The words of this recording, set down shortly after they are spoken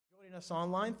us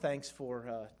online, thanks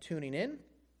for tuning in.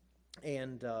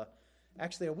 And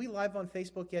actually, are we live on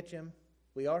Facebook yet, Jim?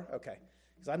 We are? Okay.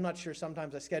 Because I'm not sure.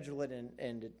 Sometimes I schedule it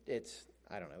and it's,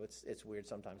 I don't know, it's weird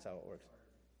sometimes how it works.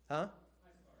 Huh?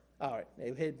 All right.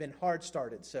 It had been hard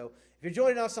started. So if you're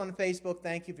joining us on Facebook,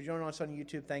 thank you. If you're joining us on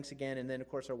YouTube, thanks again. And then, of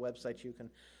course, our website, you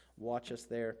can watch us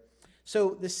there.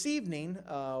 So this evening,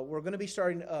 we're going to be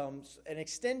starting an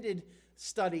extended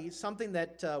study, something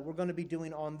that we're going to be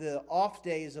doing on the off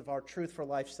days of our Truth for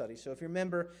Life study. So if you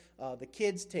remember, the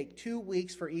kids take 2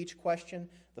 weeks for each question.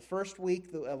 The first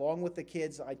week, along with the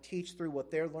kids, I teach through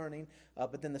what they're learning.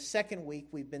 But then the second week,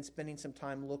 we've been spending some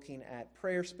time looking at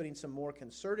prayer, spending some more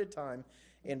concerted time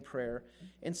in prayer.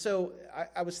 And so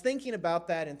I was thinking about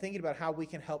that and thinking about how we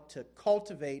can help to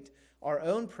cultivate our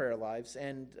own prayer lives.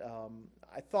 And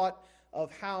I thought of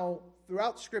how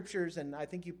throughout Scriptures, and I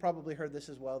think you probably heard this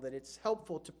as well, that it's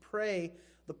helpful to pray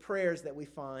the prayers that we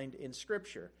find in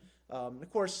Scripture. Of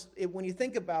course, when you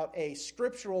think about a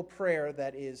scriptural prayer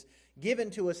that is given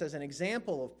to us as an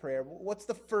example of prayer, what's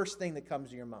the first thing that comes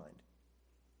to your mind?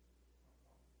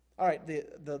 All right,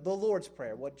 the Lord's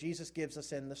Prayer, what Jesus gives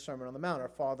us in the Sermon on the Mount, our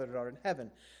Father that art in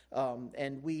heaven.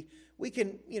 And we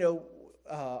can,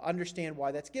 understand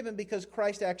why that's given, because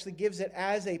Christ actually gives it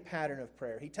as a pattern of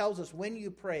prayer. He tells us, when you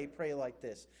pray, pray like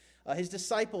this. His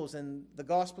disciples in the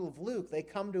Gospel of Luke, they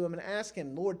come to him and ask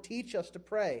him, Lord, teach us to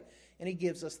pray. And he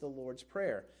gives us the Lord's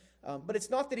Prayer. But it's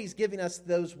not that he's giving us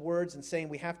those words and saying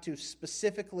we have to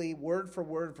specifically, word for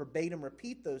word, verbatim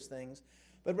repeat those things,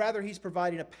 but rather he's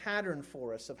providing a pattern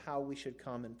for us of how we should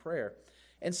come in prayer.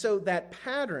 And so that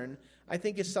pattern, I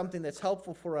think, is something that's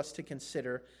helpful for us to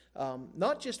consider,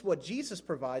 not just what Jesus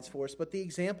provides for us, but the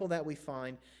example that we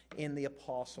find in the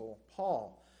Apostle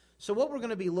Paul. So what we're going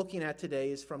to be looking at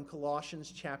today is from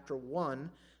Colossians chapter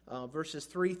 1, verses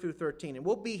 3 through 13. And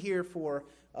we'll be here for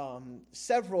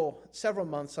several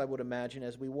months, I would imagine,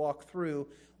 as we walk through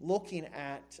looking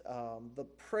at the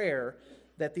prayer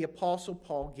that the Apostle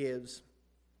Paul gives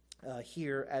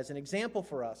here as an example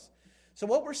for us. So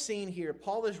what we're seeing here,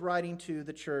 Paul is writing to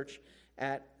the church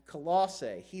at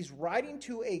Colossae. He's writing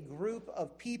to a group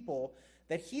of people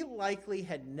that he likely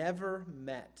had never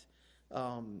met.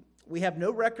 We have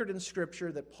no record in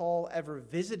Scripture that Paul ever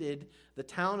visited the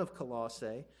town of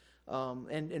Colossae.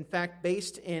 And in fact,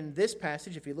 based in this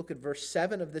passage, if you look at verse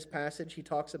 7 of this passage, he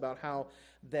talks about how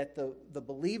that the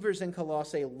believers in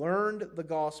Colossae learned the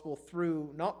gospel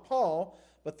through, not Paul,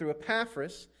 but through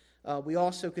Epaphras. We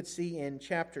also could see in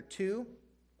chapter 2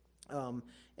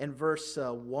 and verse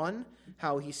 1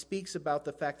 how he speaks about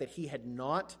the fact that he had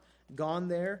not gone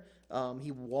there.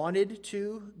 He wanted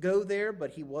to go there,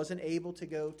 but he wasn't able to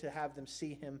go to have them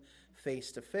see him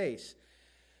face to face.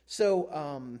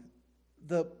 So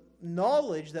the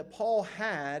knowledge that Paul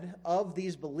had of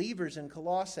these believers in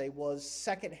Colossae was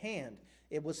secondhand.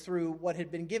 It was through what had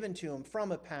been given to him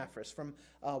from Epaphras, from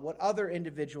what other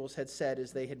individuals had said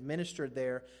as they had ministered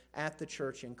there at the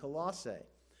church in Colossae.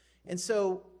 And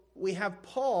so we have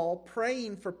Paul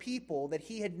praying for people that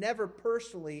he had never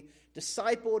personally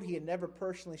discipled, he had never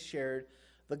personally shared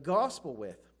the gospel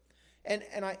with. And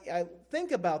I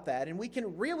think about that, and we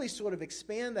can really sort of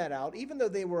expand that out. Even though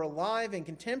they were alive and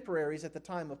contemporaries at the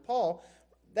time of Paul,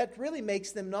 that really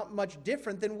makes them not much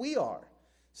different than we are.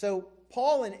 So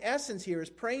Paul, in essence, here is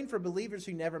praying for believers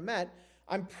who never met.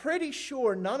 I'm pretty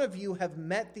sure none of you have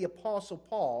met the Apostle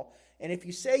Paul, and if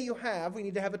you say you have, we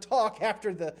need to have a talk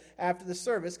after the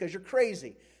service because you're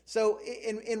crazy. So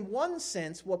in one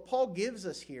sense, what Paul gives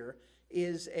us here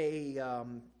is a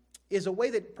way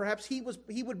that perhaps he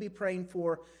would be praying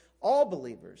for all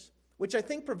believers, which I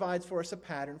think provides for us a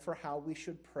pattern for how we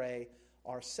should pray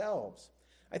ourselves.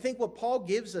 I think what Paul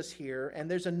gives us here,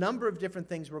 and there's a number of different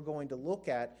things we're going to look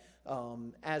at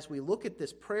as we look at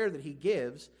this prayer that he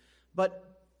gives, but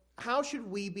how should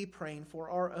we be praying for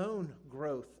our own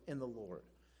growth in the Lord?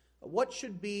 What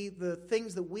should be the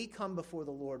things that we come before the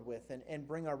Lord with and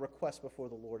bring our requests before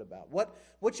the Lord about?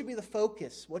 What should be the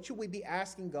focus? What should we be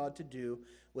asking God to do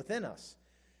within us?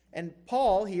 And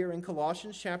Paul here in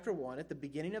Colossians chapter 1, at the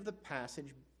beginning of the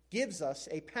passage, gives us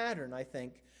a pattern, I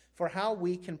think, for how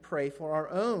we can pray for our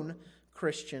own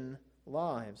Christian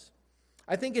lives.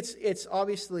 I think it's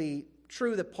obviously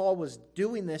true that Paul was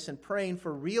doing this and praying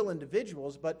for real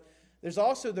individuals, but there's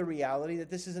also the reality that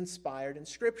this is inspired in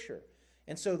Scripture.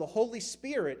 And so the Holy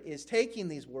Spirit is taking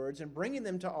these words and bringing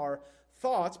them to our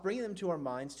thoughts, bringing them to our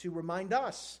minds to remind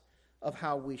us of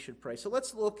how we should pray. So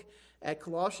let's look at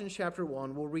Colossians chapter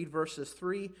 1. We'll read verses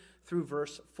 3 through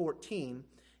verse 14.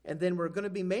 And then we're going to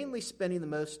be mainly spending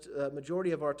the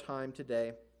majority of our time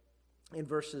today in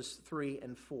verses 3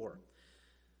 and 4.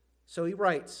 So he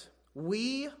writes,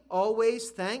 We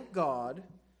always thank God,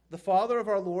 the Father of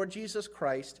our Lord Jesus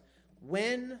Christ,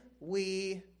 when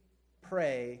we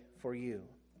pray for you.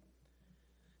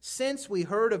 Since we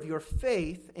heard of your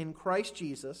faith in Christ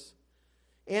Jesus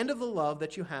and of the love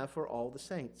that you have for all the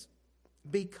saints,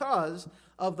 because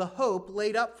of the hope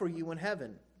laid up for you in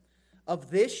heaven.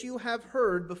 Of this you have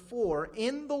heard before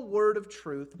in the word of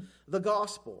truth, the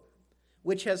gospel,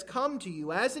 which has come to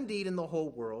you, as indeed in the whole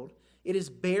world, it is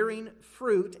bearing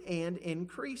fruit and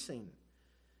increasing,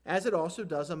 as it also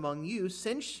does among you,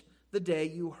 since the day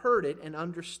you heard it and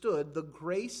understood the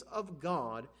grace of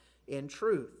God in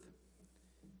truth,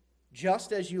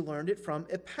 just as you learned it from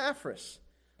Epaphras,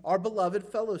 our beloved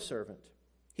fellow servant.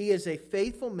 He is a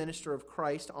faithful minister of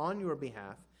Christ on your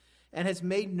behalf, and has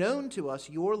made known to us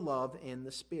your love in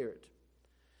the Spirit.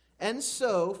 And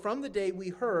so, from the day we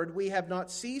heard, we have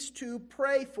not ceased to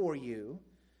pray for you,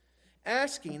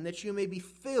 asking that you may be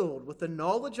filled with the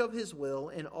knowledge of his will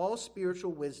in all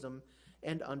spiritual wisdom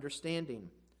and understanding,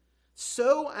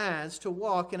 so as to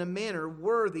walk in a manner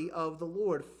worthy of the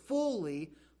Lord,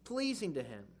 fully pleasing to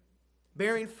him,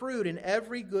 bearing fruit in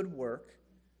every good work,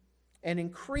 and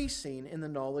increasing in the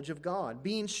knowledge of God,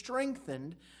 being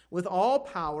strengthened with all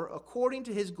power according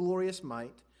to his glorious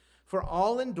might, for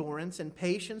all endurance and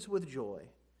patience with joy,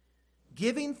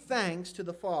 giving thanks to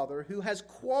the Father who has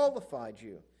qualified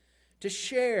you to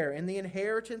share in the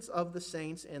inheritance of the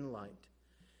saints in light.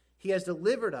 He has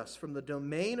delivered us from the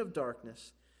domain of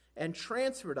darkness and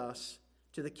transferred us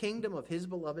to the kingdom of his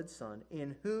beloved Son,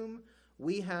 in whom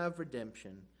we have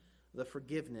redemption, the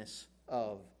forgiveness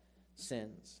of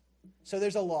sins. So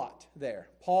there's a lot there.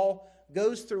 Paul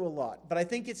goes through a lot, but I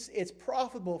think it's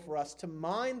profitable for us to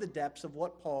mine the depths of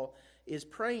what Paul is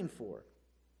praying for.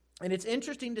 And it's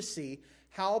interesting to see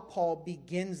how Paul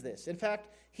begins this. In fact,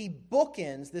 he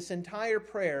bookends this entire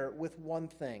prayer with one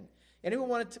thing.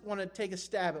 Anyone want to take a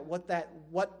stab at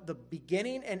what the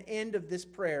beginning and end of this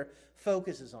prayer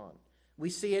focuses on? We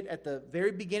see it at the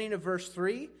very beginning of verse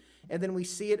 3, and then we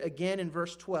see it again in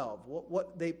verse 12.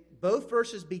 Both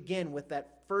verses begin with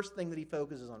that first thing that he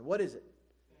focuses on. What is it?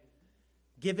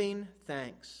 Giving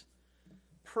thanks.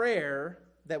 Prayer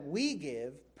that we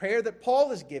give, prayer that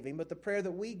Paul is giving, but the prayer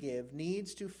that we give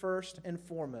needs to first and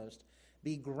foremost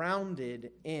be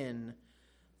grounded in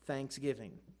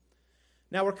thanksgiving.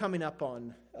 Now we're coming up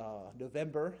on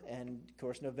November, and of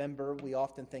course November we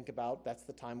often think about, that's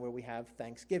the time where we have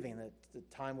Thanksgiving, that's the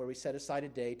time where we set aside a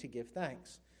day to give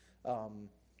thanks.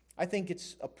 I think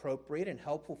it's appropriate and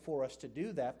helpful for us to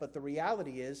do that, but the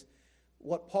reality is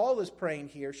what Paul is praying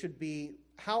here should be,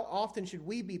 how often should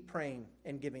we be praying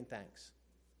and giving thanks?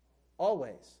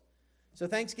 Always. So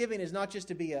Thanksgiving is not just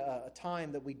to be a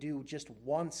time that we do just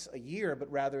once a year,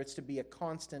 but rather it's to be a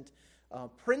constant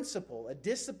principle, a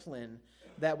discipline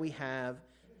that we have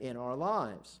in our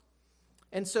lives.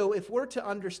 And so if we're to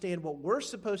understand what we're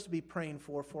supposed to be praying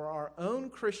for our own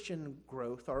Christian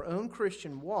growth, our own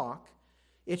Christian walk,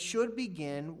 it should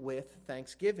begin with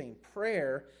thanksgiving.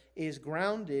 Prayer is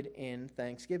grounded in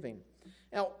thanksgiving.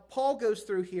 Now, Paul goes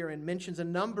through here and mentions a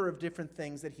number of different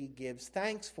things that he gives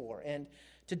thanks for. And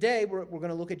today, we're going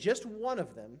to look at just one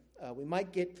of them. We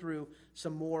might get through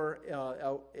some more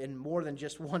in more than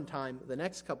just one time the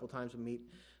next couple times we meet.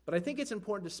 But I think it's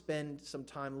important to spend some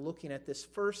time looking at this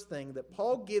first thing that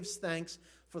Paul gives thanks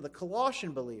for the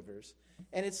Colossian believers.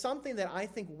 And it's something that I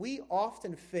think we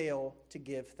often fail to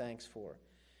give thanks for.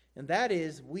 And that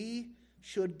is, we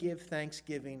should give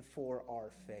thanksgiving for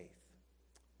our faith.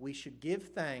 We should give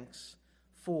thanks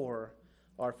for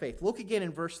our faith. Look again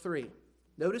in verse 3.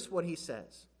 Notice what he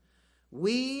says.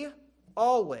 We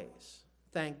always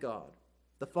thank God,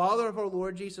 the Father of our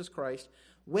Lord Jesus Christ,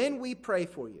 when we pray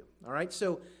for you. All right,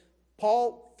 so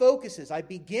Paul focuses, I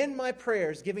begin my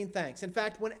prayers giving thanks. In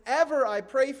fact, whenever I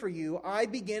pray for you, I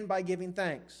begin by giving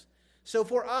thanks. So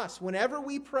for us, whenever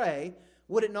we pray,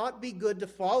 would it not be good to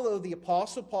follow the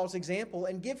Apostle Paul's example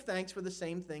and give thanks for the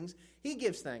same things he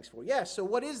gives thanks for? Yes, so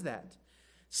what is that?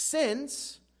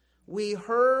 Since we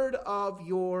heard of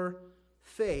your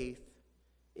faith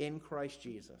in Christ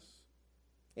Jesus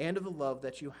and of the love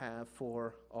that you have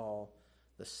for all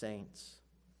the saints.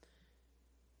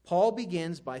 Paul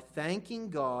begins by thanking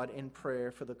God in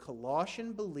prayer for the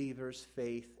Colossian believers'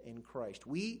 faith in Christ.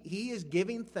 He is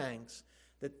giving thanks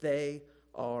that they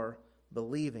are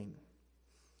believing.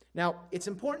 Now, it's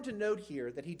important to note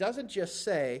here that he doesn't just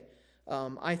say,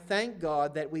 I thank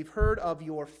God that we've heard of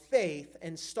your faith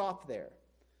and stop there.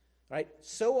 Right?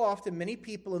 So often, many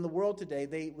people in the world today,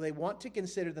 they want to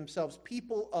consider themselves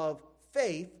people of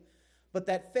faith, but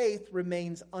that faith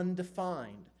remains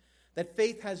undefined. That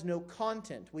faith has no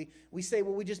content. We say,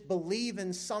 well, we just believe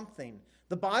in something.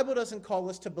 The Bible doesn't call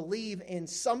us to believe in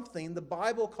something. The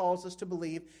Bible calls us to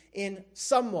believe in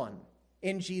someone,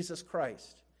 in Jesus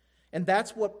Christ. And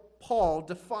that's what Paul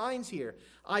defines here.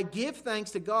 I give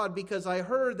thanks to God because I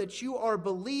heard that you are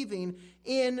believing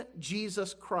in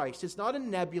Jesus Christ. It's not a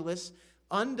nebulous,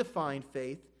 undefined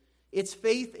faith. It's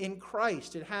faith in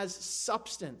Christ. It has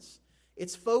substance.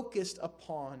 It's focused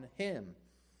upon Him.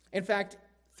 In fact,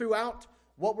 throughout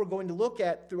what we're going to look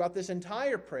at throughout this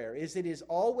entire prayer is it is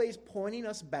always pointing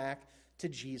us back to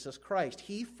Jesus Christ.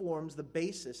 He forms the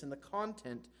basis and the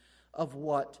content of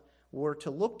what we're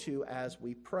to look to as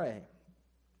we pray.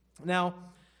 Now,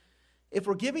 if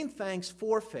we're giving thanks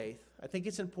for faith, I think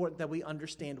it's important that we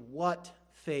understand what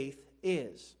faith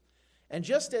is. And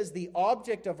just as the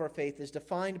object of our faith is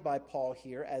defined by Paul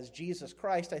here as Jesus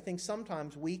Christ, I think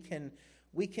sometimes we can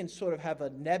sort of have a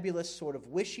nebulous, sort of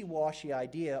wishy-washy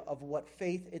idea of what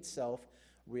faith itself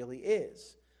really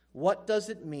is. What does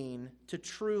it mean to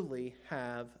truly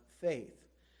have faith?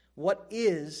 What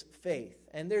is faith?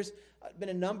 And there's been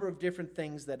a number of different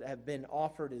things that have been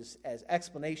offered as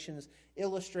explanations,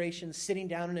 illustrations, sitting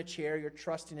down in a chair, you're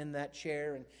trusting in that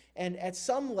chair. And at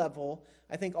some level,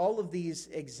 I think all of these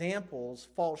examples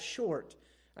fall short.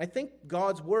 I think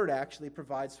God's Word actually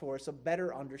provides for us a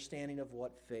better understanding of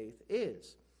what faith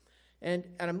is. And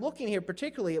I'm looking here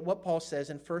particularly at what Paul says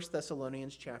in 1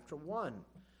 Thessalonians chapter 1.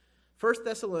 1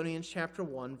 Thessalonians chapter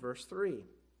 1, verse 3.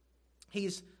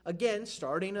 He's, again,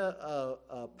 starting a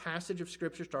passage of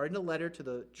Scripture, starting a letter to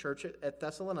the church at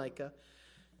Thessalonica,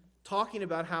 talking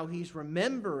about how he's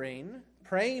remembering,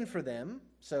 praying for them.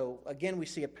 So, again, we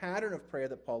see a pattern of prayer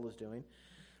that Paul is doing.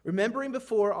 Remembering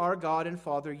before our God and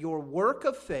Father your work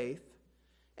of faith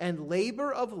and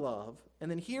labor of love. And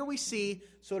then here we see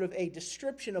sort of a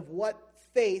description of what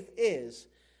faith is.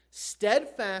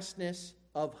 Steadfastness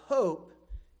of hope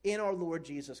in our Lord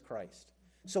Jesus Christ.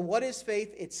 So what is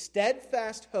faith? It's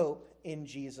steadfast hope in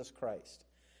Jesus Christ.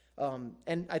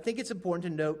 And I think it's important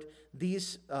to note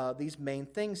these main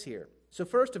things here. So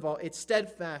first of all, it's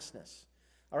steadfastness.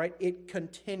 All right, it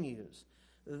continues.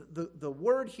 The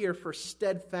word here for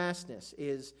steadfastness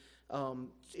is,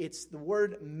 it's the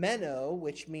word meno,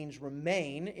 which means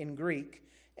remain in Greek,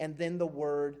 and then the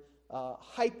word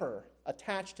hyper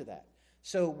attached to that.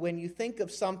 So when you think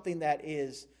of something that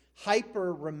is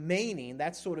hyper remaining,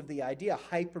 that's sort of the idea.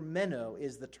 Hypermeno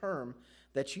is the term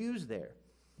that's used there.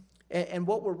 And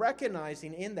what we're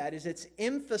recognizing in that is it's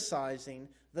emphasizing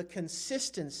the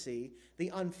consistency, the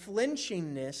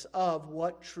unflinchingness of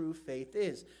what true faith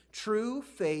is. True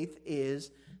faith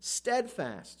is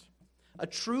steadfast. A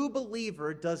true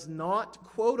believer does not,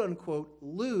 quote unquote,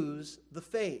 lose the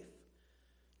faith.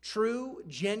 True,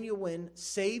 genuine,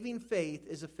 saving faith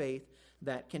is a faith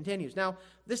that continues. Now,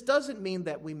 this doesn't mean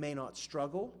that we may not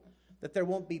struggle, that there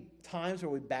won't be times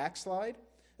where we backslide.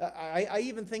 I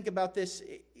even think about this,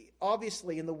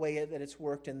 obviously, in the way that it's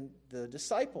worked in the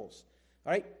disciples.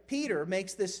 All right, Peter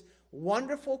makes this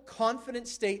wonderful, confident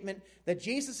statement that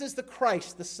Jesus is the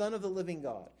Christ, the Son of the living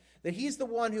God, that He's the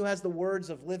one who has the words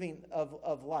of living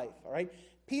of life. All right,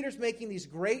 Peter's making these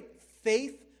great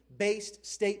faith-based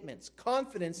statements,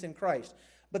 confidence in Christ.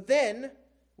 But then,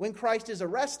 when Christ is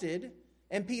arrested,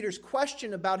 and Peter's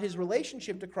question about his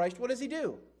relationship to Christ, what does he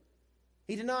do?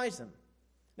 He denies him.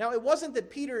 Now, it wasn't that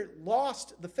Peter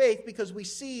lost the faith, because we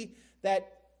see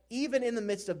that even in the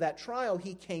midst of that trial,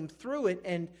 he came through it,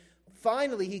 and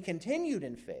finally he continued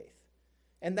in faith.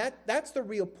 And that's the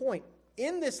real point.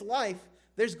 In this life,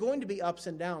 there's going to be ups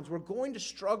and downs. We're going to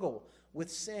struggle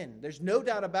with sin. There's no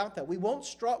doubt about that. We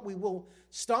will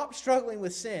stop struggling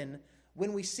with sin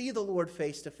when we see the Lord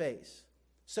face to face.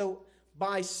 So,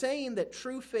 by saying that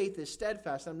true faith is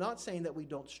steadfast, I'm not saying that we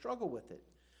don't struggle with it.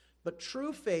 But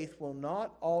true faith will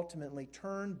not ultimately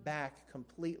turn back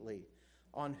completely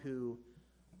on who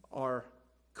our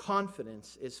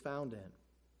confidence is found in.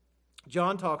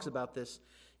 John talks about this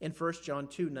in 1 John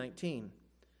 2:19.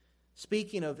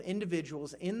 Speaking of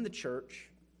individuals in the church,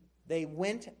 they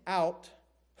went out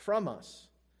from us.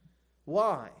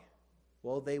 Why?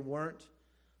 Well, they weren't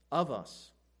of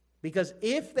us. Because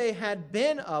if they had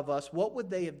been of us, what would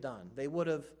they have done? They would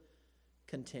have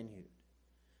continued.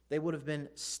 They would have been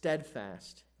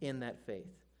steadfast in that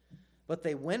faith. But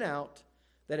they went out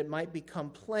that it might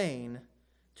become plain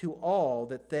to all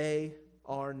that they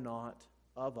are not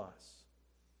of us.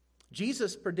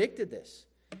 Jesus predicted this.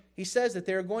 He says that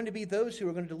there are going to be those who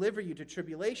are going to deliver you to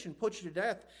tribulation, put you to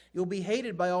death. You'll be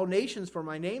hated by all nations for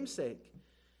my name's sake.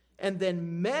 And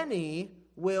then many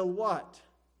will what?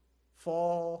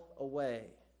 Fall away.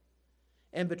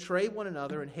 and betray one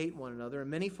another and hate one another.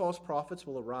 And many false prophets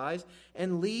will arise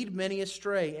and lead many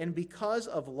astray. And because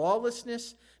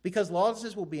lawlessness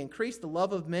will be increased, the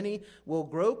love of many will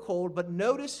grow cold. But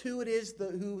notice who it is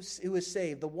who is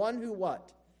saved. The one who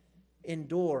what?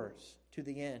 Endures to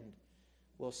the end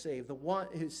will save. The one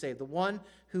who's saved. The one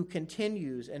who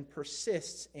continues and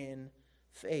persists in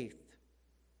faith.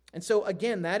 And so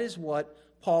again, that is what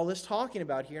Paul is talking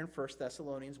about here in 1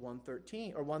 Thessalonians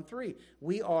 1:13 or 1:3.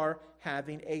 We are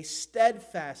having a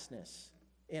steadfastness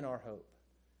in our hope.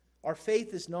 Our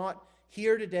faith is not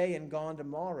here today and gone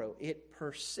tomorrow. It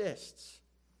persists.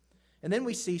 And then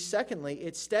we see, secondly,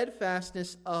 it's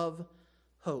steadfastness of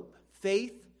hope.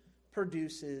 Faith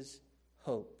produces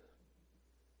hope.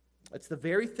 It's the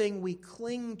very thing we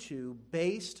cling to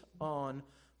based on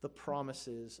the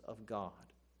promises of God.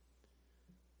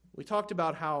 We talked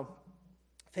about how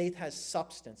faith has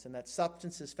substance, and that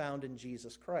substance is found in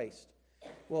Jesus Christ.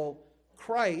 Well,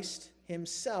 Christ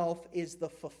himself is the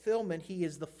fulfillment. He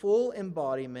is the full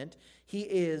embodiment. He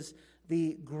is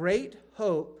the great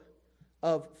hope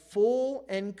of full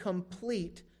and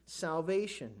complete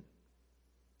salvation.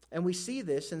 And we see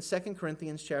this in 2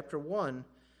 Corinthians chapter 1,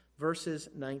 verses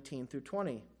 19 through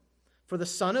 20. For the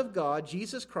Son of God,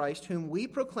 Jesus Christ, whom we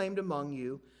proclaimed among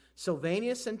you,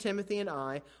 Silvanus and Timothy and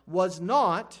I, was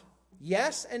not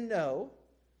yes and no,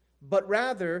 but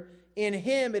rather in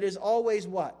him it is always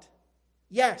what?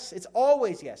 Yes, it's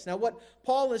always yes. Now what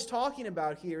Paul is talking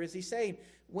about here is he's saying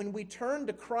when we turn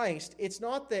to Christ, it's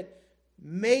not that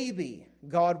maybe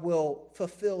God will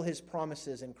fulfill his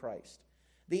promises in Christ.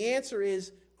 The answer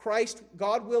is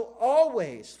God will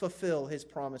always fulfill his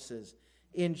promises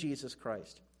in Jesus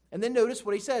Christ. And then notice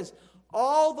what he says.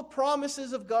 All the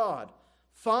promises of God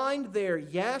find their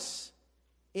yes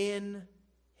in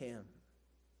him.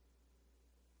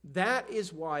 That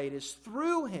is why it is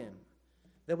through him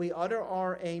that we utter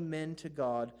our amen to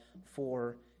God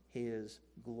for his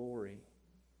glory.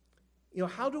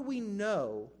 How do we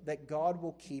know that God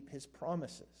will keep his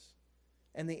promises?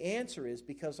 And the answer is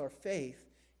because our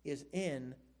faith is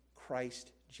in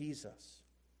Christ Jesus.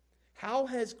 How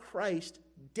has Christ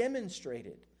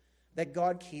demonstrated that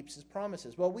God keeps his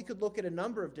promises? Well, we could look at a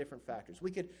number of different factors.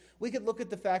 We could look at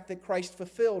the fact that Christ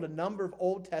fulfilled a number of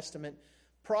Old Testament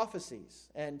prophecies,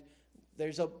 and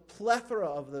there's a plethora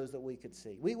of those that we could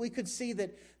see. We could see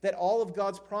that all of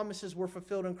God's promises were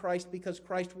fulfilled in Christ because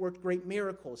Christ worked great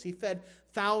miracles. He fed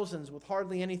thousands with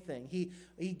hardly anything.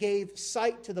 He gave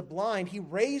sight to the blind. He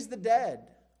raised the dead.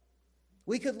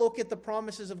 We could look at the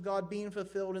promises of God being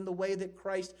fulfilled in the way that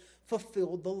Christ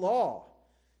fulfilled the law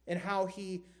and how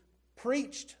he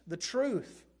preached the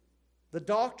truth, the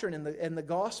doctrine and the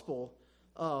gospel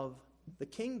of the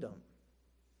kingdom.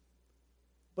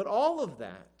 But all of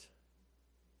that,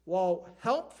 while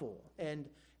helpful and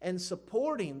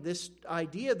supporting this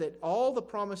idea that all the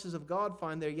promises of God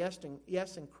find their yes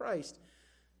in Christ,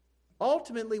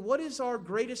 ultimately, what is our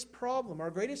greatest problem?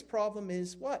 Our greatest problem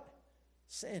is what?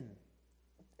 Sin.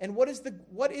 And what is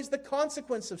the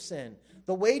consequence of sin?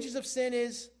 The wages of sin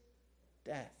is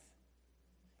death.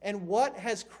 And what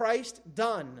has Christ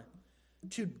done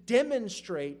to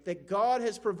demonstrate that God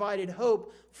has provided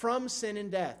hope from sin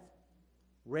and death?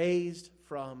 Raised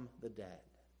from the dead.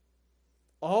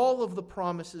 All of the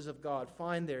promises of God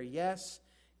find their yes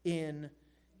in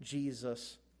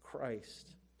Jesus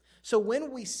Christ. So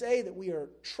when we say that we are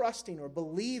trusting or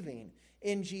believing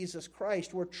in Jesus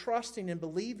Christ, we're trusting and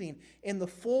believing in the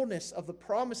fullness of the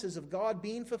promises of God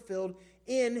being fulfilled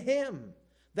in him.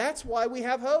 That's why we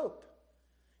have hope.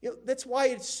 That's why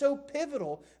it's so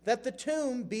pivotal that the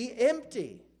tomb be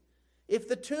empty. If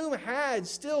the tomb had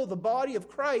still the body of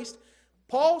Christ,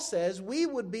 Paul says we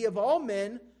would be of all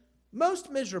men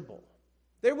most miserable.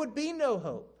 There would be no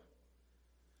hope.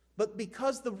 But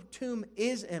because the tomb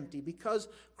is empty, because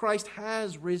Christ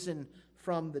has risen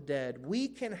from the dead, we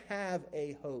can have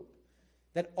a hope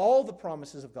that all the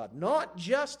promises of God, not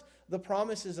just the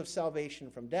promises of salvation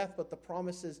from death, but the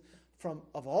promises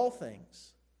of all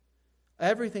things,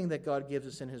 everything that God gives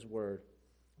us in his word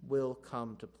will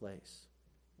come to place.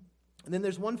 And then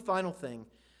there's one final thing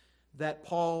that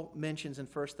Paul mentions in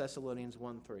 1 Thessalonians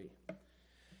 1:3.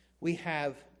 We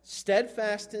have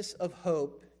steadfastness of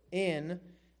hope in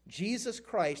Jesus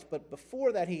Christ, but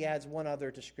before that he adds one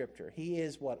other descriptor. He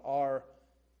is what? Our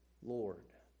Lord,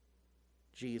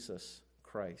 Jesus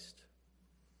Christ.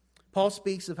 Paul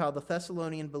speaks of how the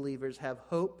Thessalonian believers have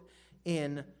hope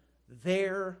in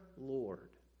their Lord.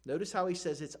 Notice how he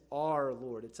says it's our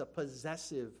Lord. It's a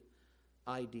possessive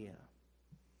idea.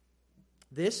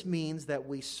 This means that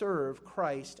we serve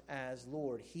Christ as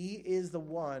Lord. He is the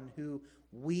one who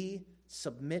we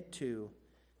submit to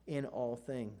in all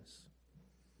things.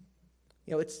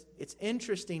 You know, it's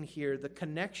interesting here, the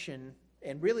connection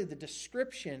and really the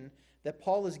description that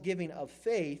Paul is giving of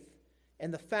faith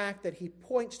and the fact that he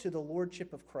points to the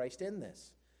lordship of Christ in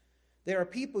this. There are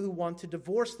people who want to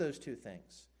divorce those two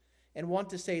things and want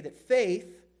to say that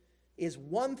faith is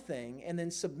one thing and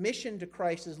then submission to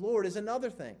Christ as Lord is another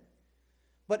thing.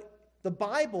 But the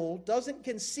Bible doesn't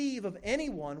conceive of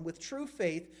anyone with true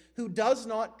faith who does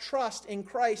not trust in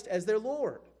Christ as their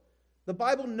Lord. The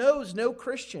Bible knows no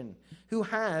Christian who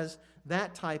has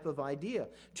that type of idea.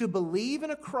 To believe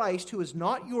in a Christ who is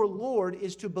not your Lord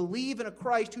is to believe in a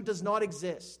Christ who does not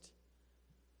exist.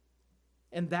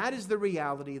 And that is the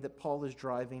reality that Paul is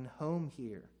driving home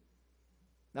here.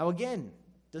 Now again,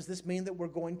 does this mean that we're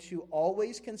going to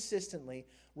always consistently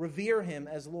revere him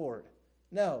as Lord?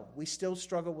 No, we still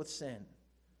struggle with sin.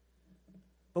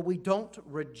 But we don't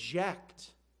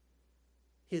reject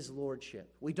his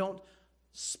lordship. We don't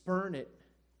spurn it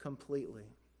completely.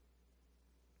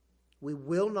 We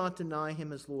will not deny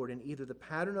him as Lord in either the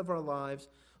pattern of our lives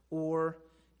or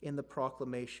in the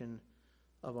proclamation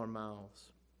of our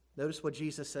mouths. Notice what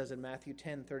Jesus says in Matthew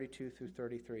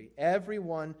 10:32-33.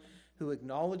 Everyone who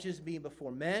acknowledges me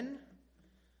before men,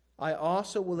 I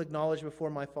also will acknowledge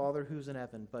before my Father who's in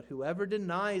heaven. But whoever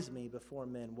denies me before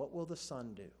men, what will the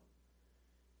Son do?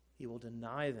 He will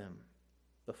deny them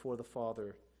before the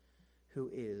Father who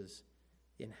is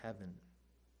in heaven.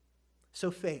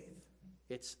 So faith,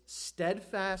 it's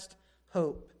steadfast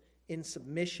hope in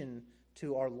submission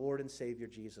to our Lord and Savior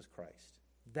Jesus Christ.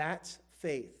 That's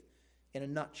faith in a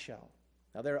nutshell.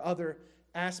 Now there are other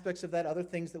aspects of that, other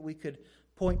things that we could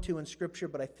point to in Scripture,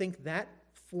 but I think that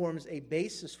forms a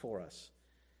basis for us.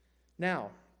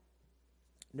 Now,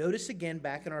 notice again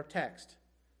back in our text,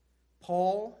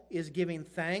 Paul is giving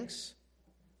thanks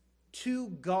to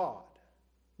God.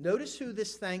 Notice who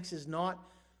this thanks is not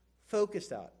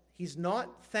focused on. He's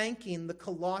not thanking the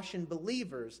Colossian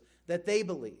believers that they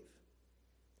believe.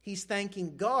 He's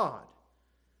thanking God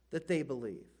that they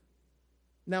believe.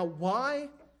 Now, why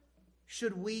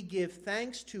should we give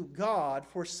thanks to God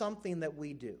for something that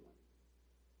we do?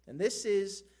 And this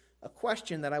is a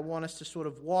question that I want us to sort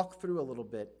of walk through a little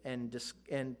bit and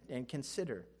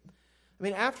consider. I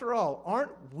mean, after all,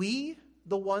 aren't we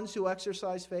the ones who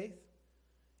exercise faith?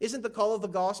 Isn't the call of the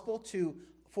gospel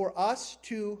for us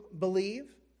to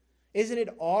believe? Isn't it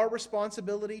our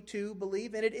responsibility to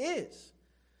believe? And it is.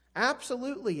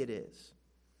 Absolutely it is.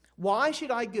 Why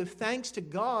should I give thanks to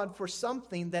God for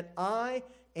something that I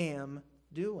am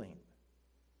doing?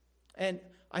 And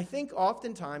I think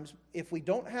oftentimes, if we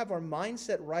don't have our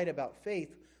mindset right about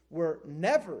faith, we're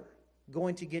never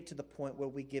going to get to the point where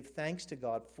we give thanks to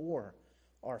God for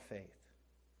our faith.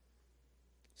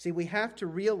 See, we have to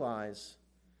realize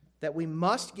that we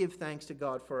must give thanks to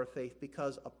God for our faith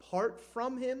because apart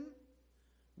from him,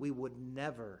 we would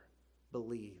never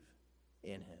believe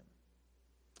in him.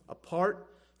 Apart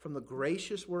from the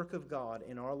gracious work of God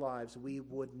in our lives, we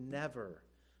would never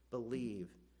believe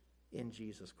in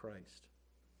Jesus Christ.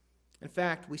 In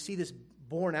fact, we see this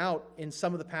borne out in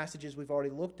some of the passages we've already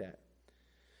looked at.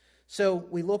 So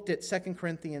we looked at 2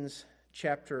 Corinthians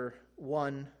chapter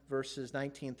 1, verses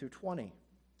 19 through 20.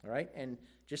 All right? And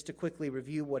just to quickly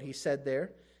review what he said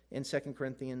there in 2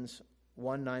 Corinthians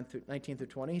 1, 19 through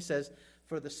 20, he says,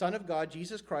 "For the Son of God,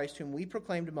 Jesus Christ, whom we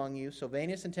proclaimed among you,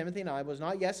 Silvanus and Timothy and I, was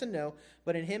not yes and no,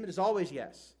 but in him it is always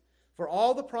yes. For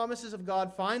all the promises of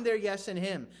God find their yes in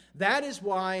him. That is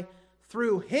why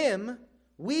through him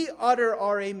we utter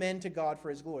our amen to God for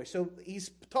his glory." So he's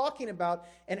talking about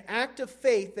an act of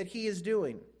faith that he is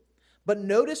doing. But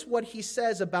notice what he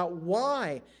says about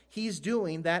why he's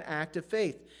doing that act of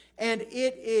faith. And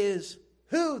it is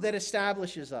who that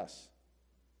establishes us?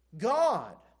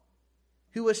 God,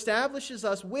 who establishes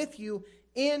us with you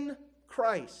in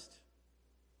Christ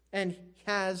and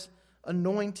has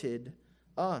anointed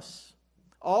us.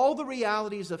 All the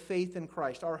realities of faith in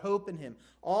Christ, our hope in him,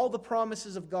 all the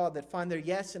promises of God that find their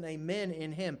yes and amen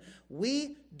in him,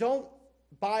 we don't,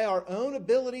 by our own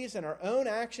abilities and our own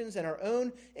actions and our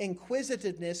own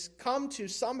inquisitiveness, come to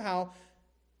somehow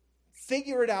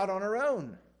figure it out on our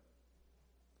own.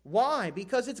 Why?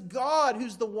 Because it's God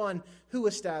who's the one who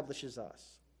establishes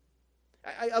us.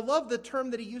 I love the term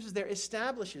that he uses there,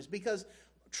 establishes, because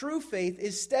true faith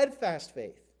is steadfast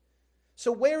faith.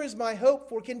 So where is my hope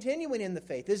for continuing in the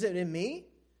faith? Is it in me?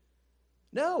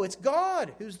 No, it's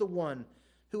God who's the one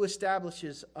who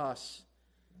establishes us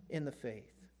in the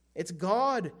faith. It's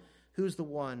God who's the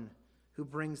one who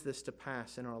brings this to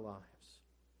pass in our lives.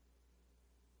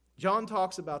 John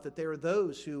talks about that there are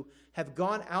those who have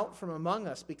gone out from among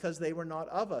us because they were not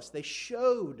of us. They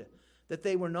showed that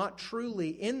they were not truly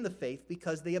in the faith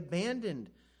because they abandoned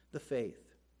the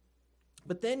faith.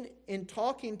 But then in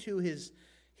talking to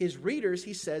his readers,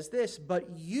 he says this, but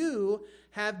you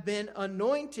have been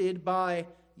anointed by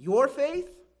your faith.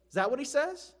 Is that what he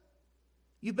says?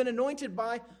 You've been anointed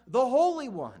by the Holy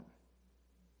One.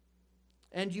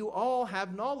 And you all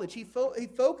have knowledge. He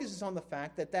focuses on the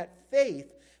fact that that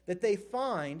faith that they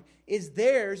find is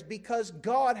theirs because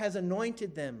God has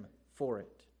anointed them for it.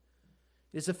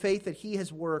 It is a faith that he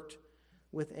has worked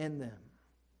within them.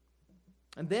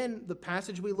 And then the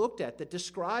passage we looked at that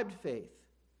described faith.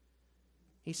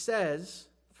 He says,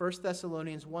 1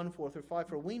 Thessalonians 1, 4-5,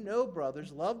 for we know,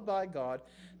 brothers, loved by God,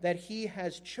 that he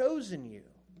has chosen you.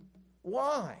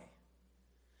 Why?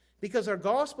 Because our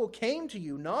gospel came to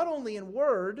you not only in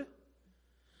word,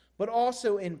 but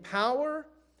also in power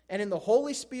and in the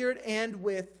Holy Spirit and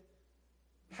with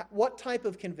what type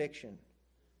of conviction?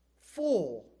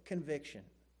 Full conviction.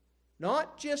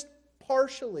 Not just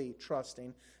partially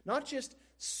trusting, not just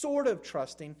sort of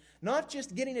trusting, not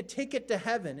just getting a ticket to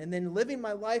heaven and then living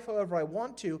my life however I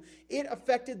want to. It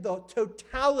affected the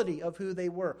totality of who they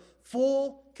were.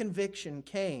 Full conviction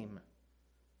came.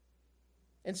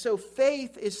 And so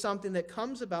faith is something that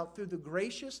comes about through the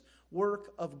gracious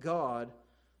work of God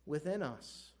within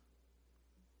us.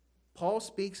 Paul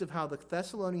speaks of how the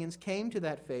Thessalonians came to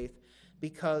that faith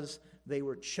because they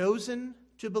were chosen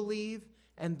to believe,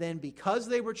 and then because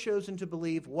they were chosen to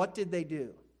believe, what did they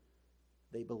do?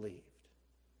 They believed.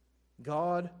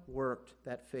 God worked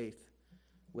that faith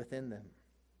within them.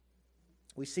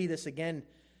 We see this again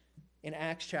in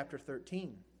Acts chapter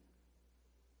 13.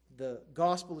 The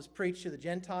gospel is preached to the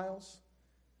Gentiles.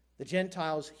 The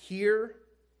Gentiles hear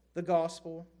the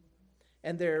gospel,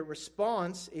 and their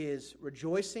response is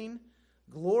rejoicing,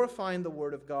 glorifying the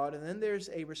word of God, and then there's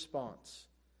a response.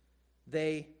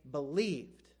 They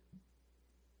believed.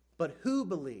 But who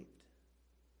believed?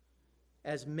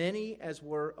 As many as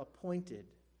were appointed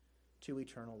to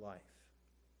eternal life.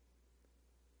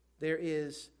 There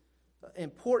is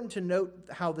important to note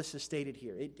how this is stated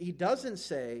here. He doesn't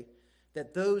say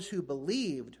that those who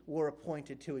believed were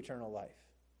appointed to eternal life.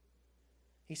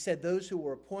 He said those who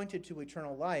were appointed to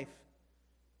eternal life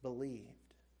believed.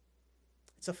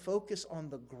 It's a focus on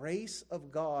the grace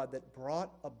of God that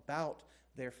brought about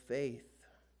their faith.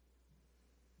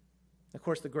 Of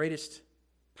course, the greatest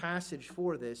passage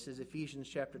for this is Ephesians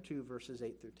chapter 2, verses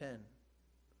 8 through 10.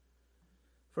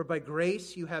 For by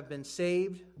grace you have been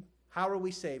saved. How are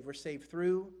we saved? We're saved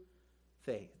through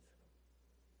faith.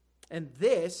 And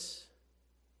this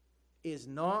is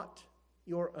not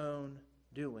your own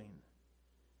doing.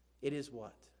 It is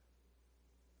what?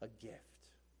 A gift.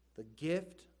 The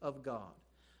gift of God.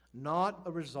 Not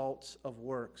a result of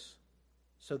works,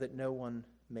 so that no one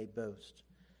may boast.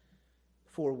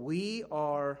 For we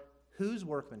are whose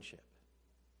workmanship?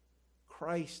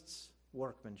 Christ's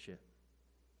workmanship.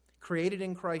 Created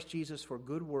in Christ Jesus for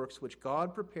good works, which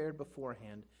God prepared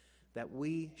beforehand that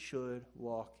we should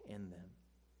walk in them.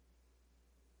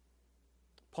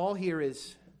 Paul here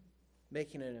is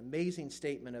making an amazing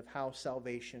statement of how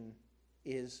salvation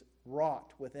is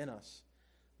wrought within us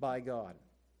by God.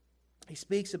 He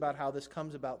speaks about how this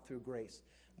comes about through grace.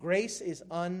 Grace is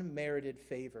unmerited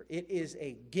favor. It is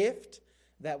a gift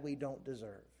that we don't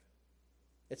deserve.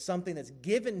 It's something that's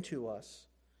given to us,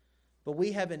 but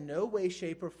we have in no way,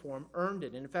 shape, or form earned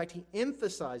it. And in fact, he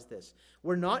emphasized this.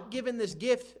 We're not given this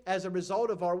gift as a result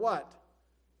of our what?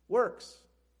 Works.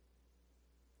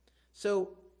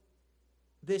 So,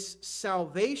 this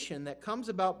salvation that comes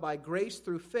about by grace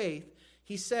through faith,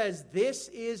 he says, this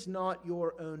is not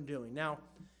your own doing. Now,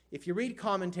 if you read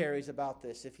commentaries about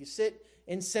this, if you sit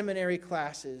in seminary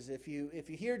classes, if you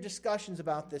hear discussions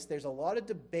about this, there's a lot of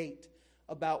debate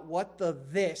about what the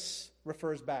this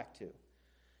refers back to.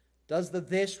 Does the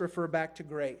this refer back to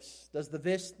grace? Does the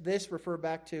this refer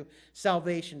back to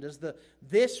salvation? Does the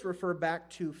this refer back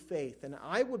to faith? And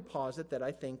I would posit that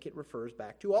I think it refers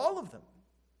back to all of them.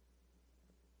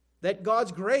 That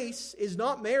God's grace is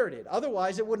not merited.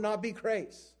 Otherwise, it would not be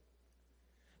grace.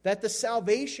 That the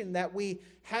salvation that we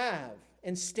have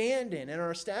and stand in and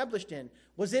are established in,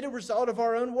 was it a result of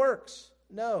our own works?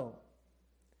 No.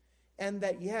 And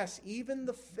that, yes, even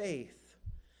the faith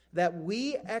that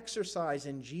we exercise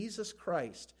in Jesus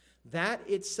Christ, that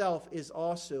itself is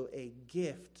also a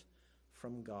gift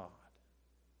from God.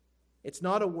 It's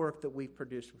not a work that we've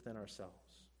produced within ourselves.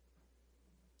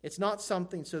 It's not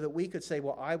something so that we could say,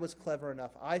 well, I was clever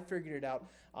enough. I figured it out.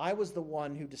 I was the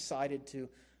one who decided to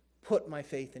put my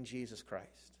faith in Jesus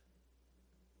Christ.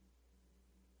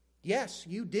 Yes,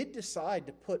 you did decide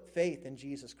to put faith in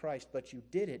Jesus Christ, but you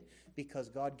did it because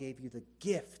God gave you the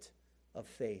gift of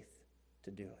faith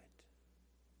to do it.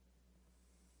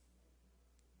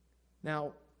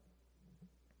 Now,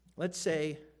 let's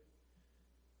say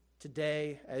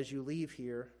today, as you leave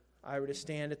here, I were to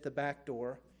stand at the back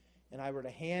door and I were to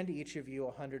hand each of you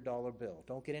a $100 bill.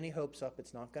 Don't get any hopes up,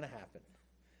 it's not going to happen.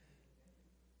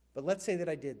 But let's say that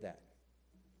I did that.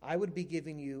 I would be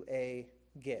giving you a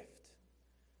gift.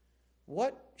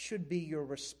 What should be your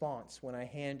response when I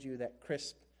hand you that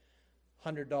crisp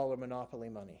 $100 Monopoly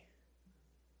money?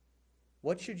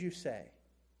 What should you say?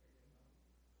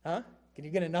 Huh? Can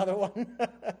you get another one?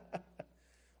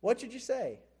 What should you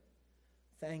say?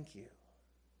 Thank you.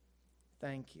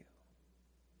 Thank you.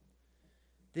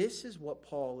 This is what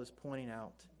Paul is pointing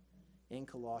out in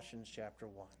Colossians chapter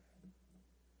 1.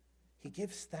 He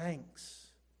gives thanks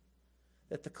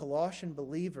that the Colossian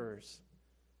believers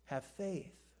have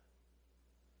faith,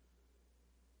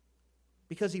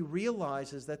 because he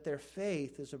realizes that their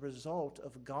faith is a result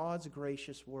of God's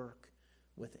gracious work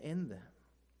within them.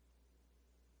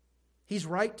 He's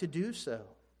right to do so.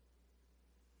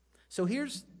 So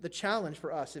here's the challenge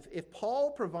for us. If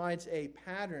Paul provides a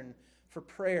pattern for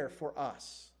prayer for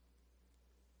us,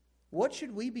 what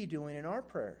should we be doing in our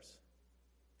prayers?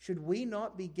 Should we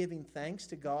not be giving thanks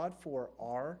to God for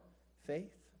our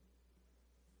faith?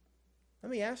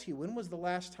 Let me ask you, when was the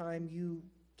last time you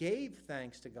gave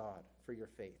thanks to God for your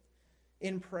faith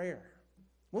in prayer?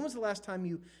 When was the last time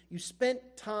you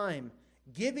spent time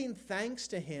giving thanks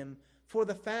to Him for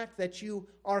the fact that you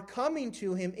are coming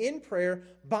to Him in prayer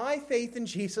by faith in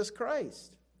Jesus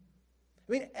Christ?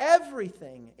 I mean,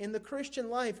 everything in the Christian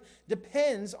life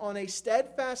depends on a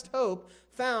steadfast hope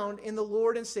found in the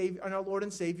Lord and Savior, in our Lord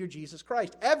and Savior Jesus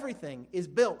Christ. Everything is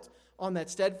built on that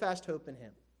steadfast hope in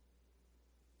Him.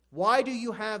 Why do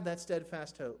you have that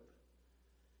steadfast hope?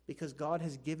 Because God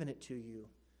has given it to you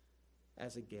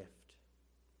as a gift.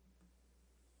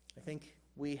 I think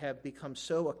we have become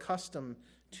so accustomed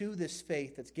to this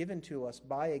faith that's given to us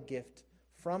by a gift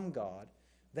from God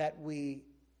that we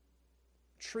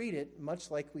treat it much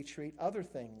like we treat other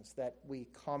things that we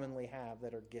commonly have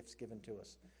that are gifts given to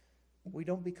us. We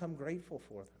don't become grateful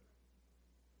for them.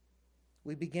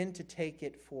 We begin to take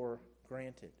it for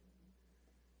granted.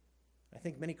 I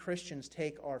think many Christians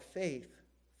take our faith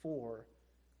for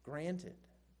granted.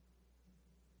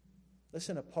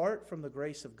 Listen, apart from the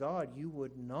grace of God, you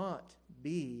would not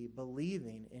be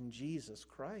believing in Jesus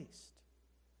Christ.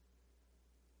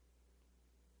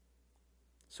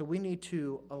 So we need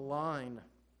to align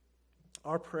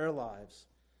our prayer lives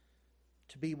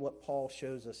to be what Paul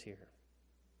shows us here.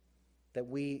 That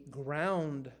we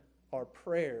ground our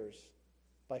prayers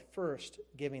by first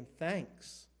giving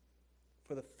thanks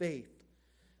for the faith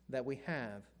that we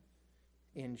have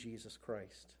in Jesus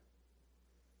Christ.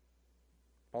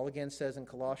 Paul again says in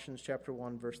Colossians chapter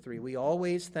 1, verse 3, we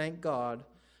always thank God,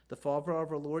 the Father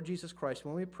of our Lord Jesus Christ,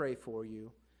 when we pray for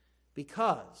you,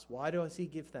 because, why does he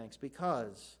give thanks?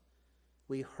 Because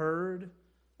we heard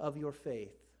of your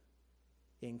faith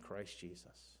in Christ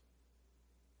Jesus.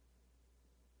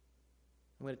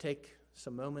 I'm going to take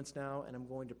some moments now and I'm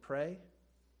going to pray.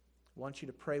 I want you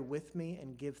to pray with me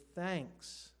and give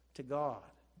thanks to God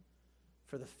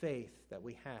for the faith that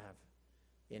we have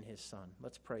in His Son.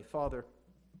 Let's pray. Father,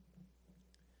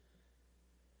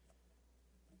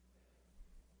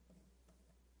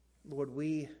 Lord,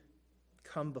 we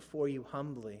come before you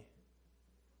humbly.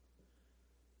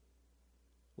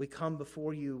 We come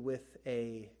before you with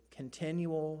a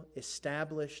continual,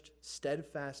 established,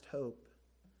 steadfast hope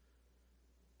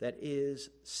that is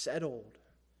settled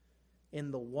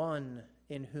in the one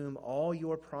in whom all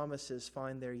your promises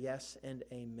find their yes and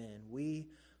amen. We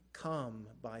come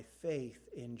by faith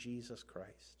in Jesus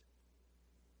Christ.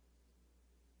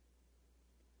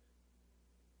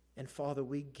 And Father,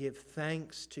 we give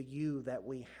thanks to you that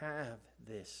we have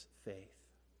this faith.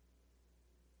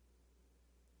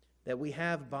 That we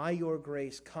have, by your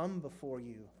grace, come before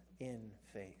you in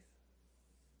faith.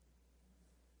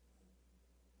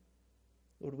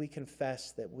 Lord, we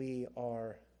confess that we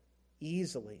are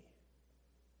easily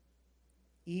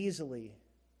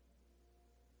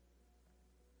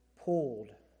pulled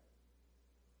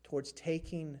towards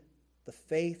taking the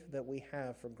faith that we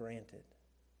have for granted.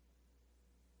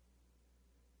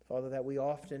 Father, that we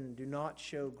often do not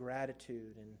show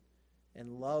gratitude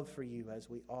and love for you as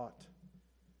we ought.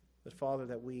 But Father,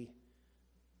 that we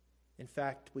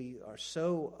are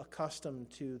so accustomed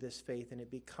to this faith, and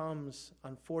it becomes,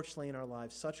 unfortunately in our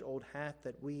lives, such old hat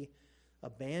that we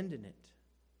abandon it,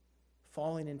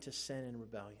 falling into sin and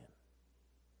rebellion.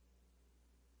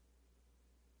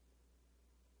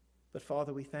 But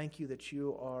Father, we thank you that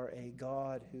you are a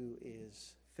God who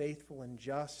is faithful and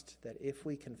just, that if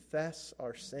we confess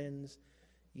our sins,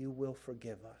 you will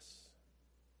forgive us.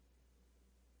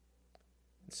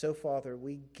 And so, Father,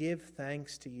 we give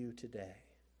thanks to you today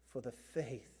for the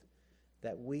faith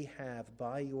that we have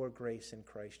by your grace in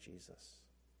Christ Jesus.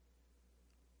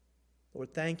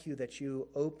 Lord, thank you that you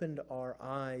opened our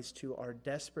eyes to our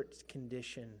desperate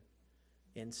condition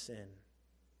in sin,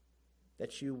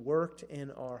 that you worked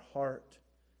in our heart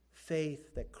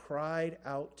faith that cried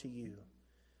out to you,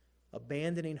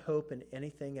 abandoning hope in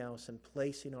anything else and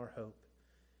placing our hope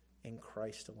in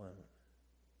Christ alone.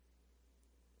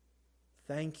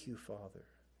 Thank you, Father.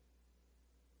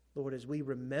 Lord, as we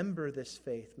remember this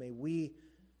faith, may we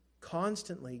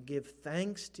constantly give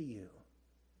thanks to you.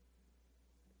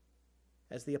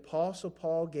 As the Apostle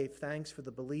Paul gave thanks for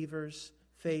the believers'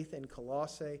 faith in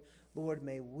Colossae, Lord,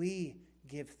 may we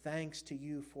give thanks to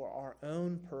you for our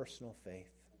own personal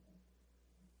faith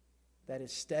that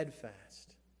is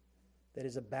steadfast, that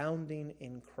is abounding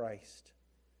in Christ,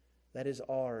 that is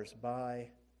ours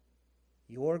by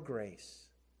your grace,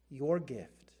 your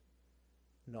gift,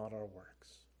 not our works.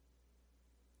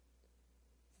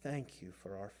 Thank you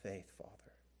for our faith, Father.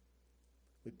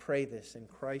 We pray this in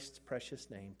Christ's precious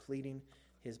name, pleading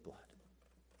his blood.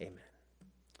 Amen.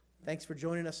 Thanks for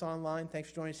joining us online. Thanks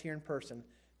for joining us here in person.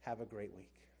 Have a great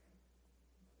week.